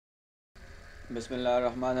Bismillah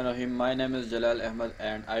ar-Rahman ar-Rahim. My name is Jalal Ahmed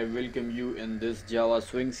and I welcome you in this Java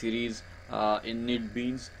Swing series in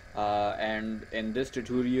Netbeans. And in this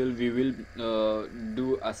tutorial we will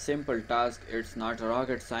do a simple task. It's not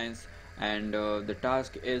rocket science, and the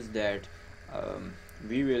task is that um,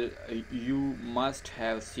 you must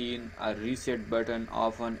have seen a reset button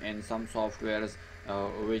often in some softwares,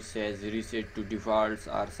 which says reset to defaults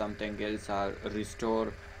or something else, or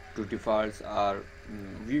restore to defaults, or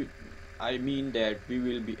I mean that we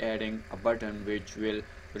will be adding a button which will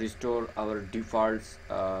restore our defaults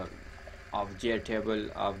of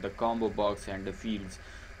JTable, of the combo box and the fields.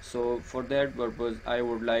 So for that purpose I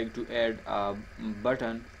would like to add a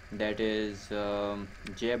button, that is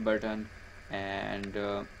J button, and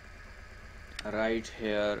right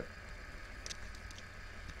here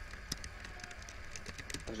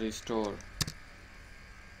restore.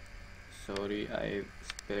 Sorry, I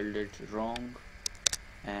spelled it wrong.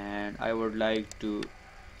 And I would like to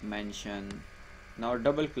mention, now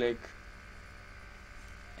double click,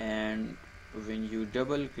 and when you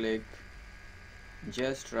double click,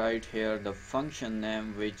 just write here the function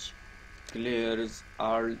name which clears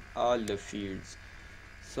all the fields.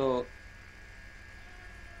 So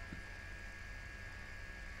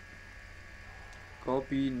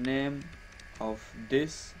copy name of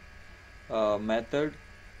this method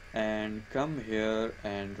and come here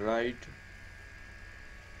and write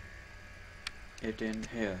it in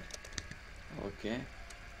here. Okay,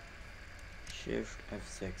 shift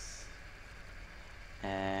F6,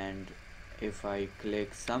 and if I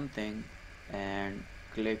click something and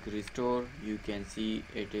click restore, you can see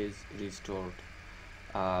it is restored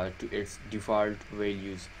to its default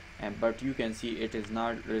values. But you can see it is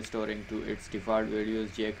not restoring to its default values.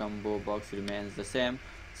 JCombo box remains the same.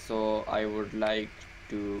 So I would like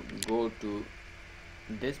to go to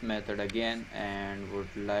this method again and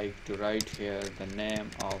would like to write here the name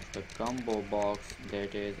of the combo box,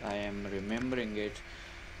 that is, I am remembering it,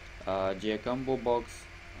 JCombo box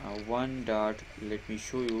 1 dot, let me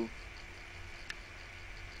show you,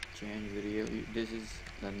 change variable, this is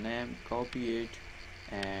the name, copy it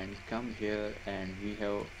and come here, and we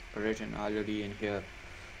have written already in here.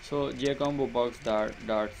 So JCombo box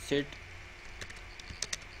dot set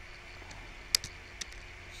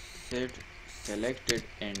selected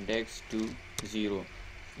index to 0.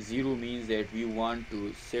 0 means that we want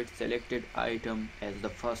to set selected item as the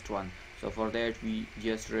first one. So for that we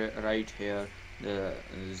just write here the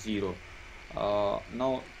 0.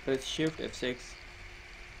 Now press shift F6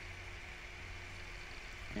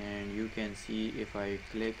 and you can see, if I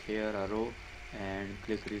click here a row and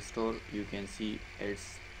click restore, you can see it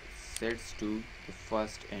sets to the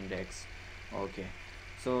first index. Okay,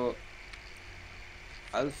 so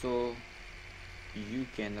also you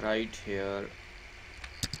can write here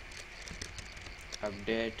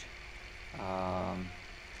update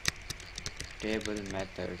table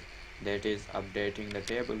method, that is updating the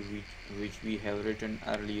table which we have written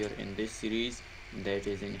earlier in this series, that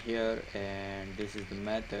is in here, and this is the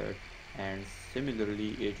method. And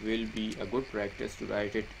similarly it will be a good practice to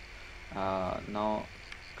write it. Now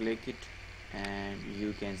click it and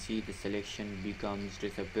you can see the selection becomes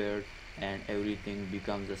disappeared and everything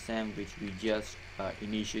becomes the same which we just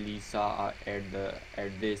initially saw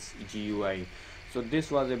at this GUI. So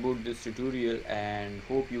this was about this tutorial, and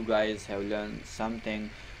hope you guys have learned something,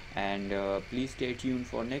 and please stay tuned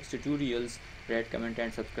for next tutorials. Rate, comment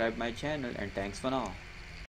and subscribe my channel, and thanks for now.